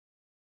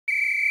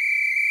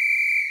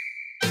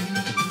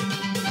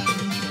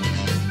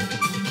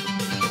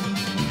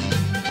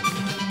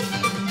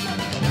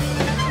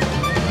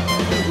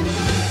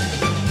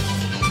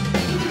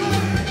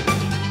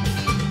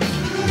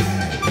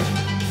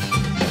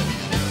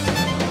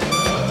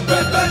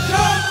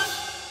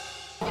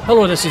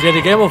Hello, this is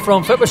Eddie Gemmill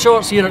from Fitba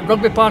Shorts here at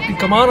Rugby Park in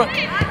Kilmarnock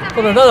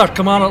for another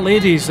Kilmarnock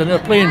ladies, and they're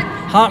playing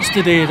Hearts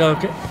today. Now,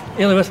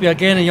 Ailey with me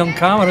again and young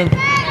Cameron.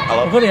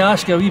 Hello. I'm going to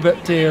ask you a wee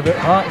bit about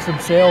Hearts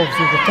themselves.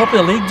 They're the top of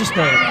the league just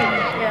now.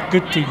 Yeah.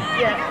 Good team.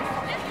 Yeah.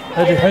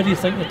 How do you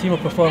think the team will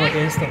perform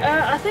against them?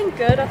 I think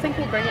good. I think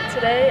we'll bring it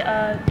today.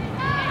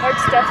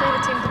 Hearts definitely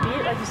the team to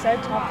beat, like you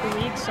said, top of the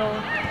league. So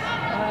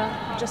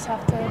we just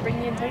have to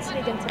bring the intensity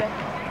again today.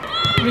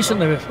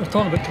 Recently, we're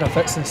talking about kind of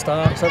fits and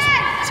starts. That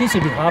seems to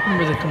have been happening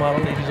with the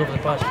Kilmarnock ladies over the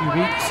past few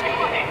weeks.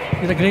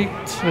 You had a great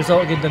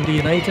result against Dundee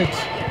United.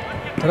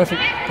 Terrific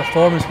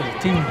performance for the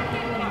team.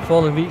 The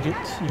following week,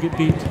 you get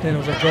beat. Then it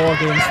was a draw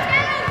against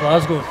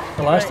Glasgow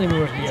the last time we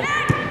were here.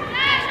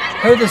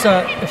 How does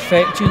that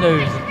affect you now,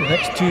 the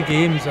next two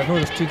games? I know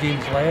there's 2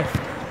 games left.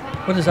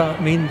 What does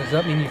that mean? Does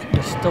that mean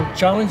you're still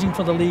challenging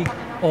for the league,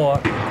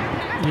 or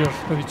you're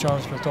maybe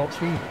challenging for the top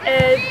 3?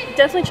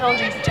 Definitely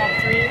challenging for top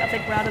 3. I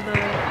think we're out of the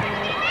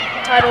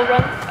title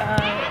run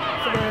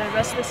for the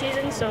rest of the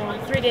season, so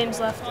 3 games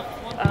left.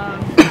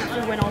 If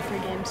we win all 3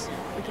 games,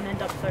 we can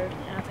end up 3rd,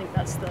 and I think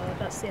that's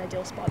the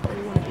ideal spot that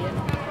we want to be in.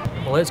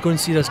 Well, let's go and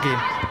see this game.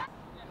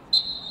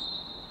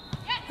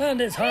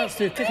 And it's Hearts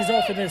to kick us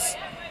off in this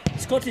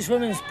Scottish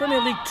Women's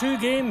Premier League 2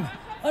 game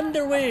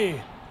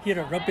underway here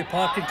at Rugby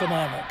Park in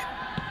Kilmarnock.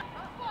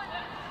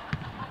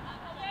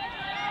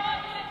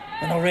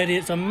 And already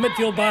it's a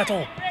midfield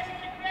battle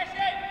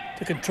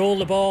to control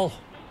the ball.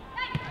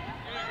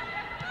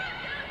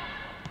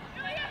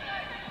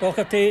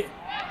 Doherty,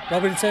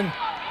 Robinson,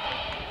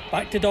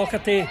 back to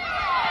Doherty.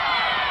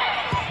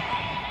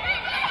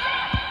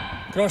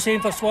 Cross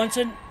in for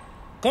Swanson.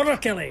 Corner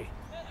Kelly.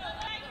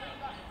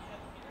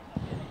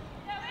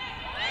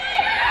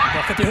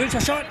 Doherty hooks a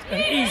shot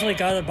and easily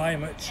gathered by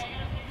Mitch.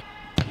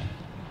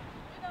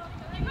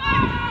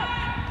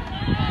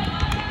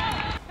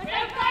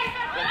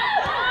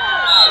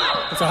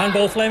 It's a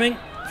handball, Fleming.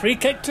 Free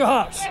kick to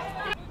Hearts.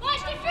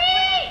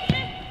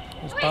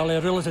 There's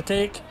Ballyarula to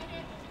take.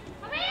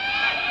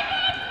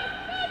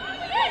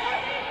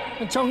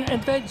 And Chung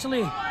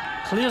eventually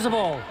clears the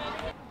ball.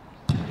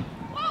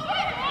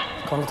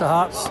 Corner to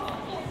Hearts.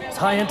 It's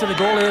high into the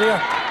goal area.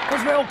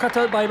 It's well cut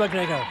out by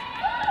McGregor.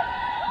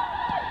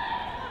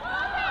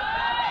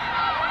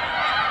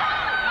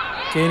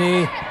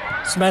 Kenny,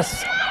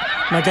 Smith,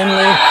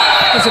 McGinley.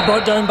 This is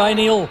brought down by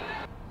Neil.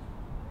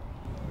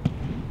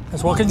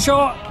 It's walking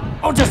shot.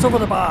 Oh, just over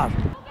the bar.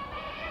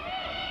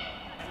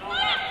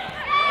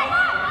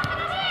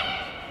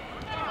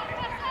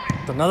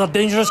 Another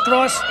dangerous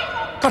cross.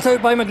 Cut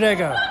out by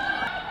McGregor.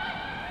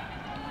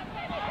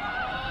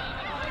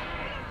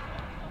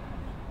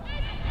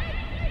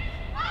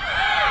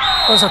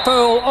 There's a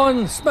foul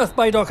on Smith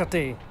by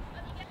Doherty.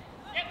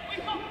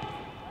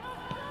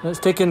 It's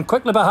taken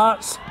quickly by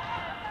Hearts.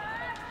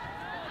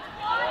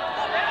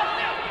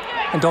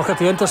 And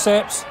Doherty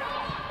intercepts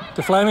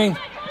to Fleming.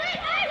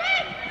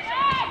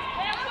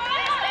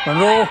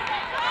 Monroe.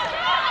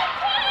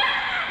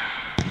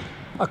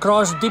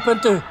 Across deep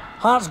into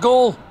Hearts'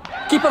 goal.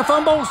 Keeper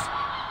fumbles.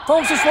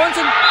 Falls to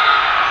Swanson.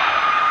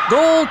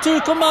 Goal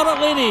to Kilmarnock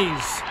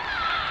ladies.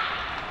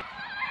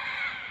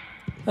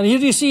 And here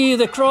you see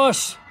the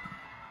cross.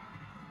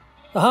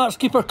 The Hearts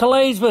keeper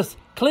collides with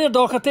Claire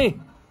Doherty.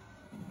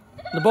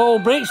 The ball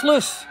breaks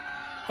loose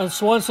and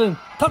Swanson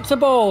tucks the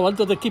ball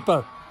into the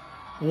keeper.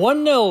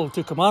 1-0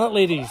 to Kilmarnock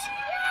ladies.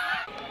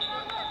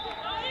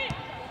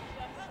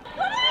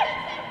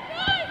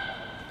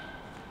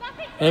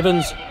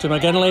 Evans to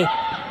McGinley.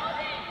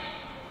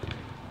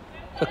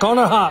 The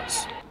corner,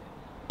 Hearts.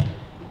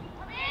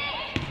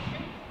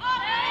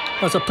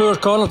 That's a poor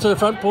corner to the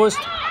front post.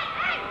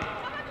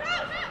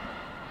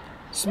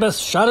 Smith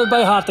shadowed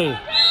by Harty.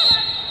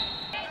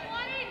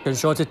 Good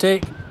shot to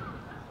take.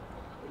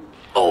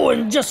 Oh,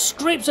 and just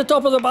scrapes the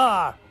top of the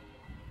bar.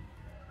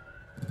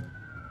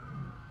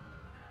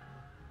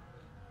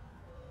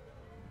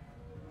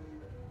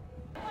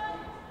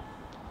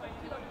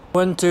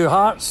 One to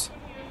Hearts.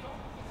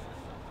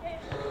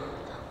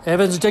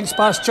 Evans dinks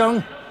past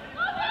Chung.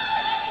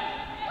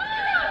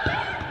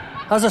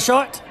 Has a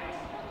shot.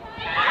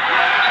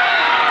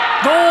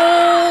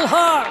 Goal,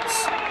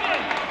 Hearts!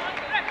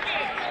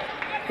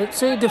 It's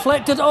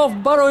deflected off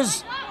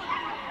Burrows.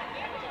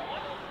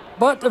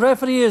 But the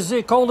referee is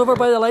called over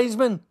by the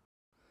linesman.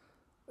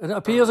 And it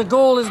appears a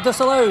goal is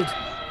disallowed.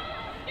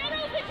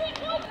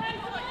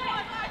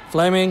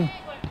 Fleming.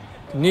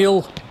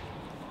 Neil.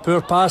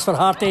 Poor pass for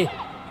Harty.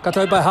 Cut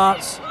out by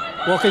Hearts.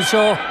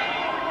 Walkinshaw.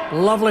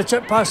 Lovely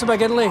chip pass to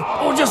McGinley.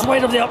 Oh, just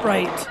wide of the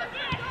upright.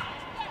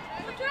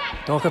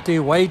 Doherty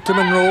wide to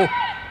Monroe.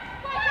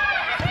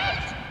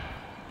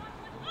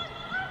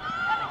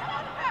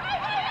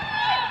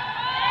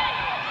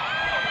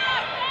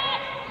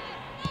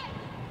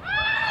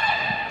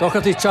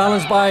 Doherty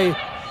challenged by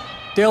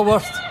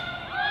Daleworth.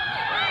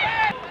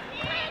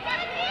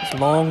 It's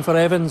long for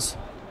Evans.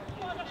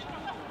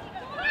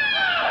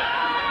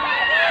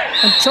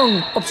 And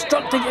Chung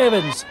obstructing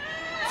Evans.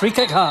 Free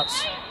kick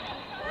Hearts.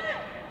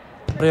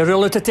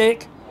 Ballyarula to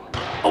take.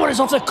 Oh, it's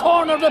off the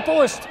corner of the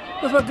post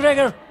with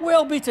McGregor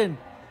well beaten.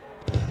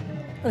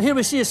 And here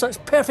we see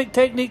such perfect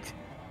technique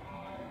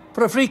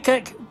for a free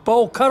kick.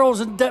 Ball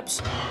curls and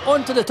dips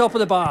onto the top of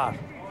the bar.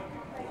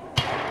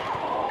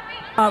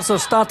 Hearts are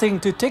starting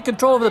to take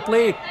control of the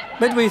play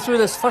midway through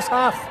this first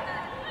half.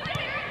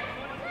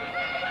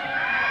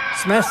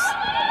 Smith,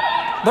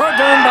 brought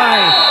down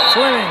by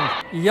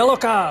Fleming. Yellow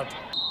card.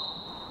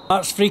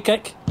 Hearts free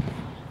kick.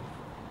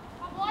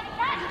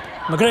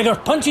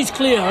 McGregor punches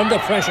clear under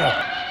pressure.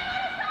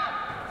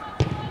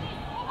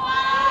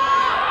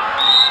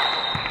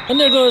 And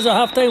there goes a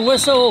half-time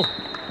whistle.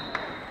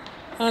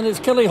 And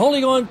it's Killie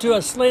holding on to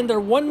a slender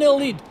 1-0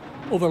 lead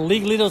over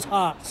league leaders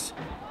Hearts.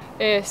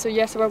 So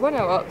we're 1-0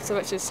 up, so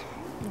which is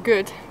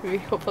good. We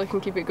hopefully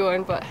can keep it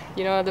going, but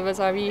you know, there was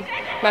a wee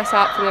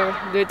mishap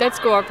and they did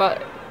score,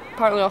 but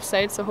partly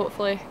offside, so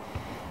hopefully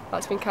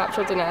that's been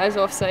captured and it is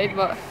offside.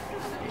 But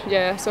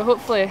yeah, so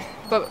hopefully,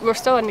 but we're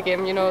still in the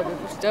game, you know,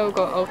 we've still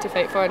got all to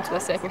fight for into the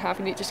second half.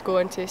 We need to just go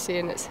into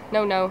saying it's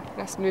 0-0,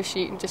 that's a new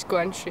sheet, and just go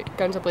in straight,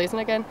 guns are blazing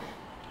again.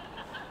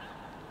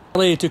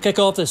 To kick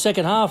off the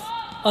second half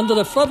under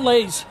the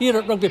floodlights here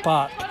at Rugby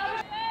Park.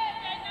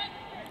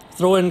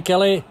 Throw in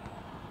Killie.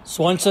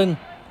 Swanson.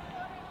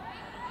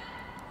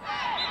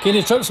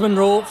 Keeney trips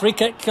Monroe. Free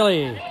kick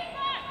Killie.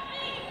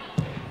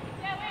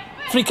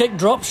 Free kick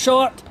drops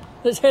short.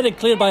 It's headed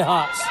clear by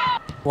Hearts.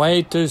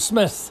 Wide to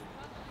Smith.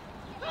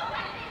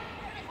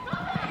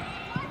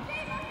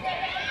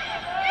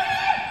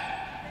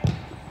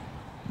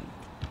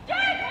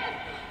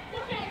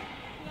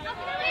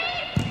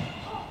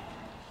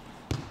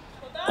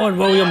 On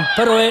William,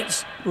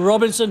 pirouettes,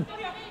 Robinson,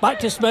 back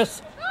to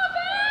Smith.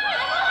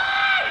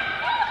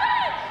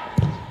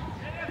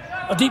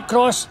 A deep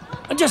cross,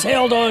 and just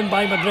held on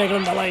by McGregor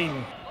on the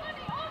line.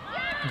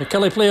 The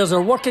Killie players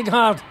are working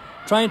hard,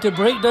 trying to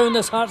break down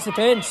this Hearts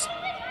defence.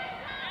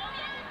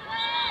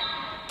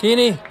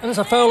 Keeney, and it's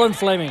a foul on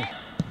Fleming.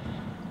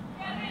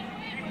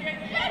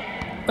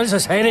 This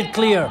is headed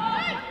clear.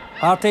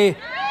 Harty,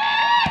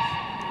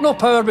 no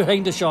power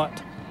behind the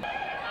shot.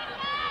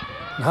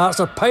 And Hearts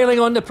are piling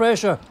on the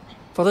pressure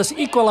for this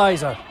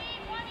equaliser.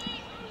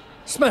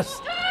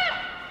 Smith.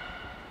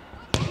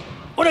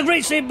 What a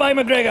great save by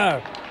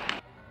McGregor.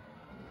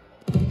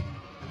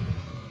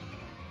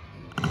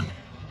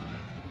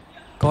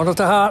 Corner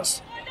to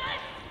Hearts.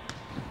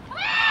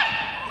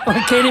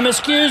 Oh, Kenny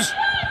miscues.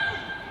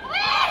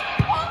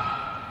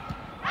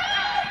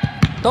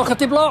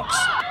 Doherty blocks.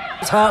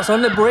 It's Hearts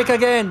on the break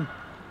again.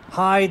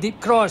 High, deep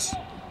cross.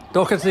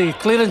 Doherty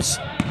clearance.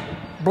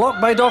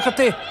 Blocked by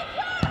Doherty.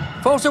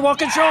 Falls to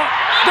walking shot.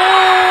 Goal!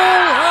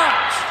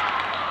 Hearts!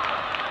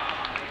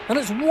 And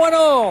it's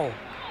 1-1.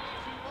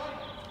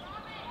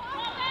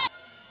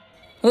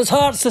 And it's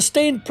Hearts'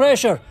 sustained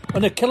pressure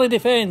on the Killie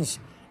defence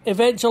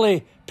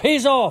eventually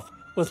pays off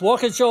with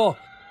Walkinshaw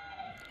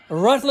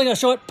rattling a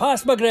shot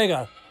past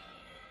McGregor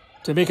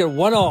to make it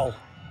 1-1.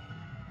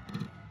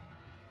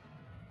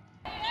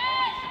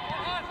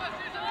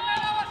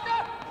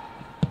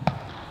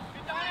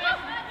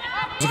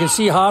 As you can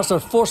see, Hearts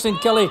are forcing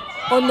Killie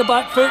on the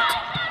back foot,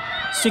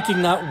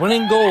 seeking that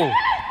winning goal.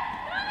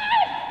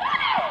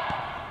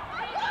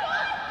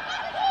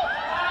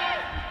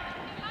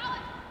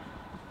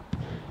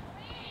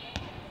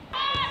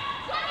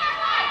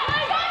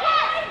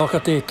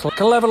 Doherty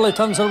cleverly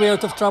turns her way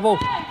out of trouble.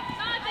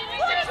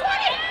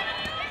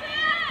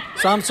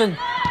 Sampson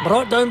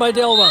brought down by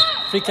Delver.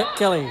 Free kick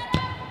Killie.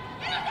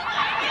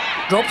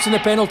 Drops in the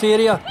penalty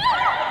area.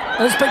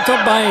 And it's picked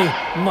up by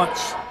Much.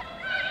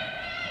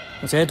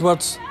 It's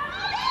Edwards.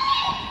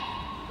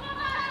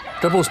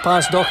 Dribbles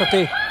past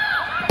Doherty.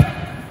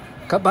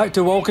 Cut back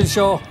to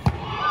Walkinshaw.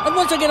 And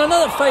once again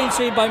another fine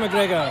save by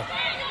McGregor.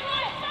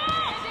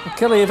 And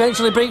Killie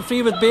eventually break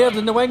free with Baird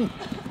in the wing.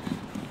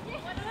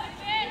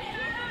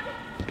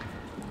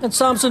 And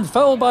Sampson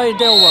fouled by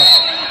Delver.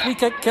 Free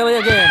kick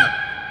Killie again.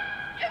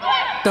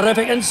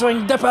 Terrific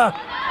in-swing dipper.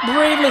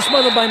 Bravely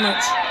smothered by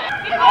Mitch.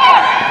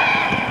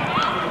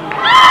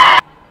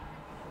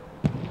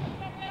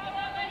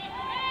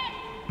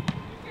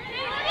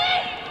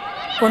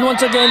 And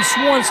once again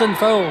Swanson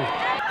fouled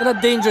in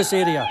a dangerous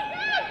area.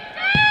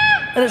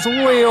 And it's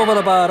way over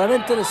the bar and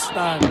into the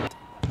stand.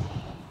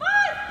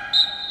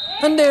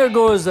 And there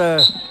goes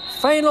the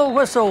final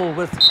whistle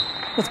with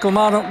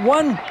Kilmarnock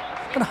 1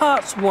 and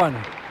Hearts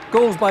 1.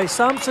 Goals by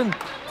Sampson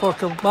for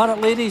Kilmarnock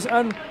ladies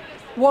and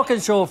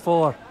Walkinshaw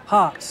for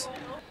Hearts.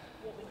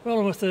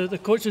 Well, with the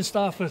coaching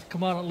staff with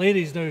Kilmarnock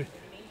ladies now,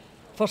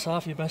 first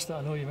half you missed it,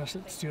 I know you missed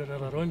it, Stuart,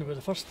 earlier on, but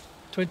the first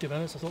 20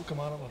 minutes I thought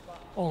Kilmarnock were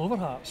all over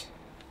Hearts.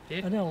 Yeah.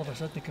 And then all of a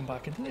sudden they come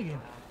back into the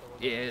game.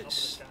 Yeah,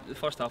 it's the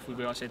first half we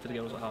were said to the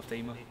girls at half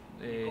time.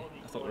 I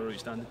thought we were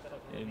outstanding.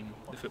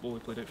 The football we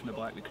played out from the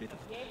back, we created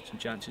some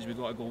chances, we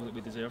got a goal that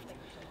we deserved.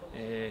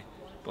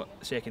 But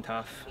the second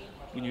half,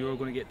 we knew we were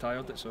going to get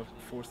tired. It's our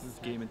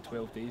fourth game in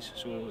 12 days,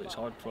 so it's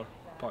hard for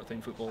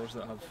part-time footballers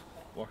that have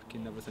work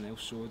and everything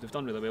else. So they've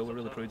done really well, we're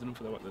really proud of them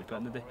for the work they've put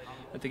in today.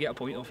 And to get a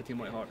point off a team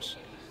like Hearts,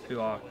 who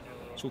are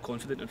so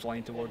confident and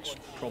flying towards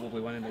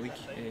probably winning the league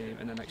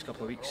in the next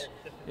couple of weeks,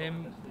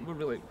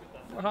 we're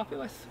we're happy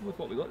with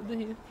what we got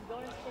today.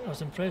 I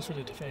was impressed with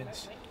the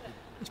defence,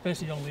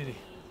 especially young lady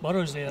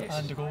Burrows there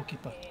and the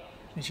goalkeeper.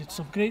 And she had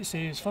some great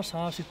saves. First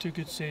half she had 2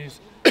 good saves,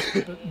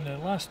 but in the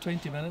last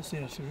 20 minutes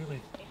there she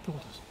really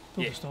pulled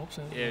the stops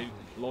out. Yeah,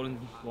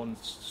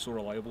 Lauren's so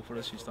reliable for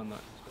us. She's done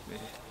that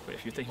quite a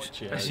few times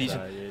this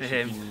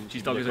season.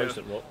 She's dug us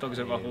out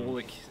of a hole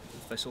like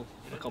Thistle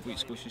a couple of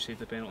weeks ago. She saved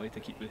the penalty to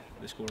keep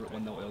the score at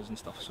 1-0 to us and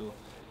stuff. So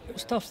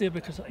it's tough there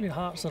because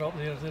Hearts are up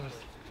there. They're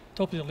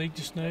top of the league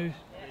just now,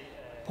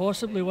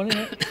 possibly winning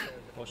it.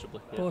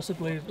 Possibly.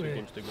 2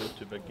 games to go,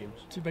 2 big games.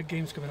 2 big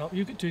games coming up.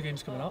 You've got 2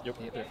 games coming up. Yep,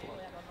 definitely.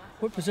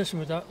 What position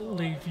would that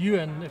leave you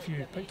in if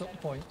you picked up the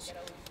points?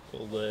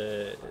 Well,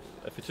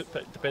 if we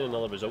depending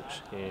on other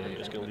results,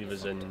 it's going to leave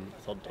us in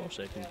 3rd or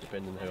 2nd,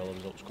 depending on how other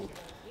results go.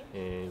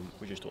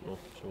 We just don't know,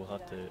 so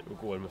we'll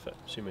go in with it.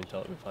 Same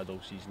mentality we've had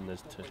all season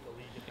is to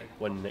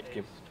win the next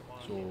game.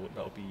 So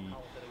that'll be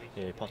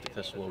Partick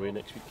Thistle away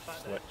next week,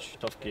 which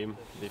tough game.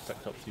 They've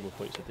picked up 3 more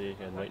points a day,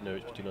 and right now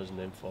it's between us and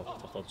them for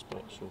 3rd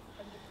spot. So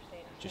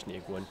just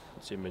need to go in,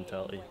 same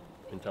mentality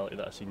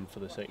that I've seen for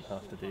the second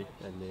half today,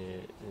 and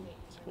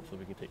hopefully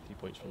we can take 3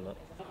 points from that.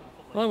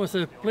 Well, with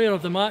the player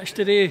of the match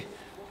today,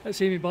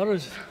 it's Amy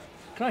Burrows.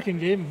 Cracking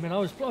game. I mean, I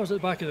was at the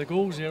back of the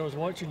goals there. I was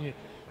watching you,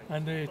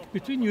 and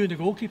between you and the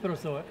goalkeeper, I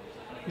thought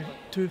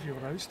 2 of you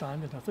were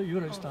outstanding. I thought you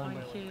were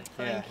outstanding.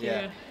 Thank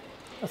you.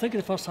 I think in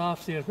the first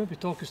half there, maybe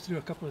talk us through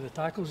a couple of the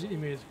tackles that you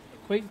made.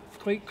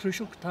 Quite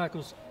crucial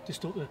tackles to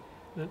stop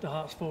the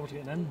Hearts forwards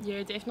getting in.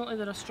 Yeah, definitely.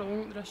 They're a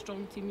strong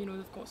team.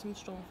 They've got some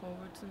strong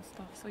forwards and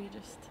stuff. So you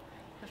just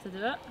have to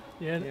do it.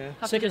 Yeah.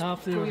 Have Second to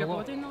half there was a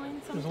lot.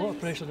 There was a lot of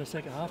pressure in the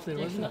second half there,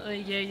 wasn't there?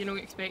 Yeah, you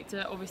expect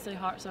it. Obviously,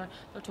 Hearts they're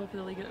top of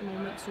the league at the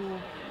moment, so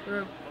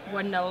we're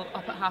 1-0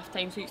 up at half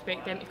time. So you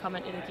expect them to come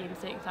into the game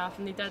second half,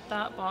 and they did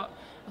that. But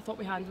I thought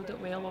we handled it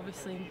well.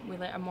 Obviously, we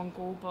let in 1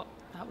 goal, but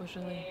that was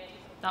really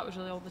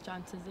all the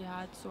chances they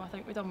had. So I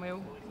think we done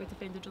well. We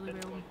defended really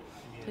well and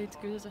played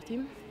good as a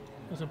team.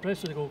 I was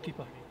impressed with the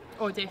goalkeeper.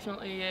 Oh,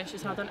 definitely, yeah.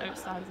 She's had an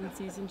outstanding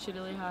season. She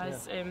really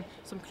has.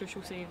 Some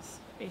crucial saves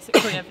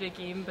basically every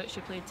game, but she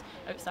played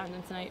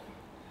outstanding tonight.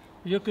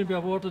 You're going to be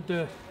awarded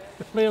the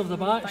player of the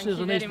match. There's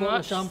a nice bottle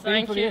of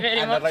champagne for you.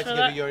 And I'd like to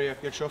give you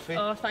your trophy.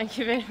 Oh, thank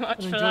you very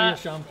much for that. Enjoy your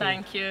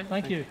champagne. Thank you.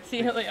 Thank you. See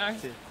you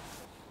later.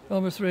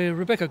 Well, with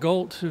Rebecca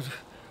Galt, who's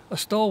a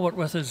stalwart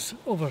with us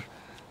over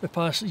the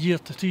past year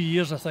to 2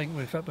 years, I think,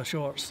 with Fitba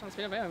Shorts. It's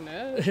been a while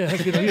now. Yeah,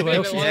 it's been a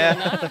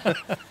while.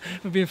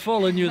 We've been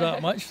following you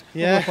that much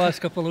over the past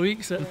couple of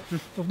weeks that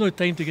we've no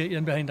time to get you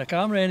in behind the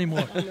camera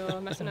anymore. I know,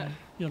 I'm missing it.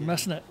 You're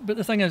missing it. But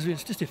the thing is,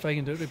 it's just to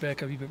find out,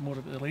 Rebecca, a wee bit more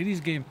about the ladies'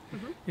 game,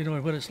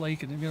 and what it's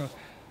like. And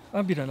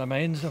I've been in a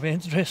men's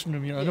dressing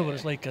room, I know what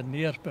it's like in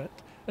there, but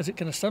is it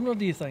kind of similar,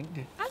 do you think?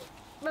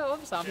 Well,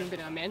 obviously I haven't been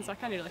in a men's, so I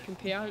can't really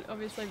compare,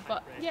 obviously,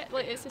 but yeah,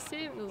 it's the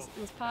same.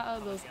 There's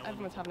patter,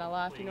 everyone's having a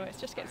laugh,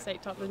 it's just getting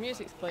psyched up, the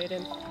music's playing,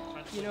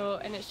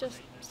 and it's just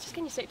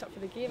getting you psyched up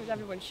for the game.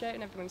 Everyone's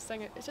shouting, everyone's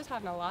singing, it's just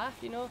having a laugh,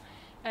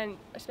 and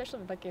especially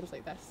with big games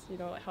like this,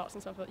 like Hearts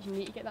and stuff, you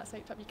need to get that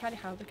psyched up. You can't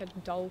have like a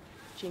dull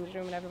changing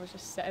room and everyone's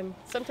just sitting.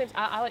 Sometimes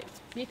I like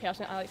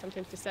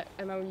sometimes to sit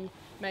in my own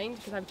mind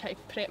because I'm trying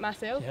to prep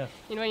myself.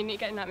 You need to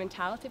get in that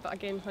mentality. But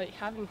again, like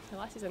having the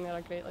lassies in there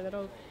are great. Like they're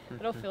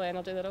all full of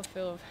energy. They're all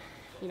full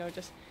of,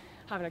 just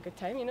having a good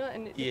time.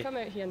 And they come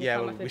out here and they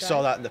come with the we drive.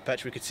 saw that in the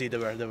pitch. We could see they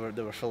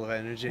were full of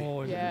energy.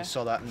 Oh, We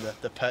saw that in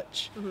the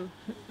pitch.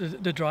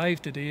 The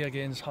drive today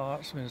against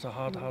Hearts, it's a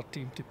hard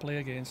team to play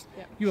against.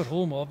 You were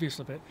home,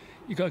 obviously, but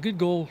you got a good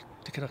goal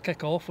to kind of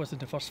kick off with in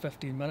the first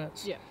 15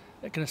 minutes.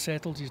 It kind of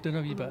settled you down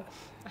a wee bit.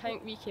 I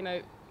think we came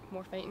out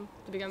more fighting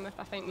to begin with.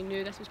 I think we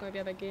knew this was going to be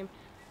a big game.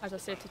 As I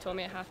said to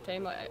Tommy at half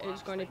time,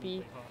 it's going to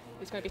be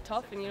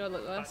tough. And the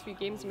last few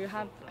games, we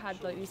have had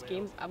these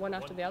games one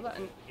after the other,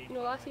 and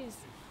lassies,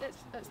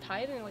 it's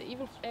tiring. Like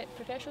even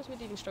professionals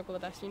would even struggle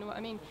with this. You know what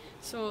I mean?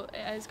 So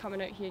it is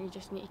coming out here, and you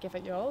just need to give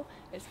it your all.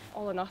 It's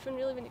all or nothing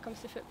really when it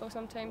comes to football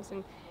sometimes,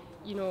 and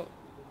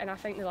and I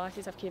think the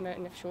lassies have came out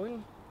and have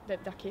shown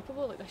that they're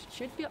capable. Like they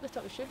should be up the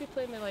top. They should be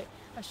playing with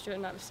a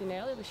Stuart that was seen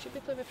earlier. They should be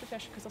playing with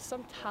professionals because there's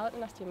some talent in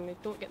this team, and they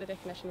don't get the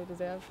recognition they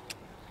deserve.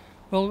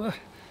 Well,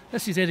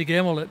 this is Eddie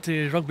Gemmell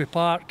at Rugby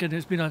Park, and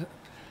it's been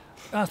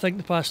I think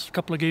the past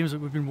couple of games that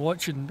we've been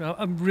watching,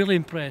 I'm really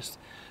impressed.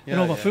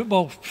 My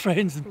football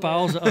friends and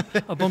pals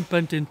that I bump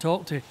into and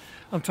talk to,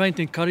 I'm trying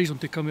to encourage them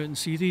to come out and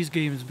see these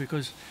games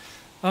because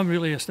I'm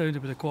really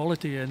astounded with the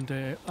quality, and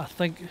I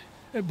think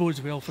it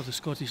bodes well for the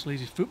Scottish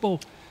ladies football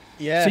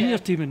senior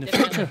team in the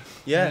future.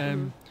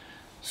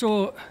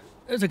 So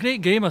it's a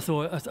great game, I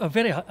thought.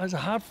 It's a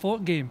hard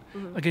fought game.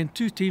 Again,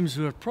 2 teams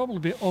who are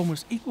probably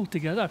almost equal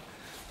together,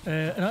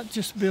 and that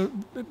just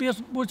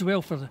bodes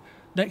well for the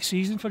next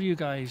season for you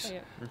guys.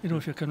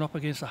 If you're coming up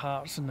against the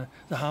Hearts and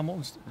the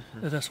Hamiltons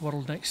of this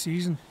world next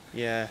season.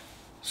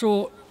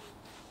 So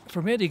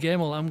from Eddie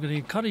Gemmell, I'm going to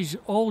encourage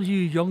all you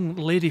young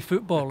lady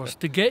footballers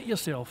to get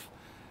yourself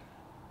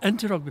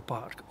into Rugby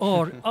Park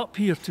or up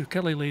here to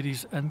Killie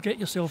Ladies and get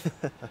yourself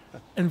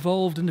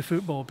involved in the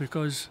football,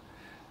 because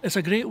it's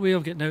a great way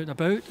of getting out and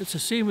about. It's the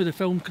same with the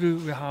film crew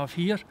we have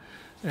here.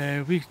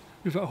 We've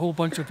got a whole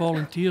bunch of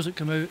volunteers that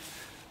come out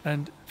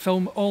and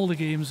film all the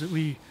games that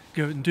we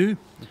go out and do,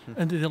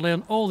 and they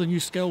learn all the new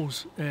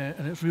skills,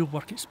 and it's real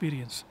work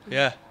experience.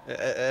 Yeah, it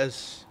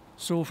is.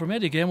 So from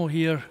Eddie Gemmell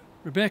here,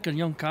 Rebecca and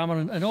young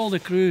Cameron, and all the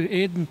crew,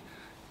 Aidan,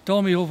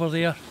 Tommy over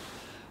there,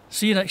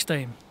 see you next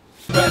time.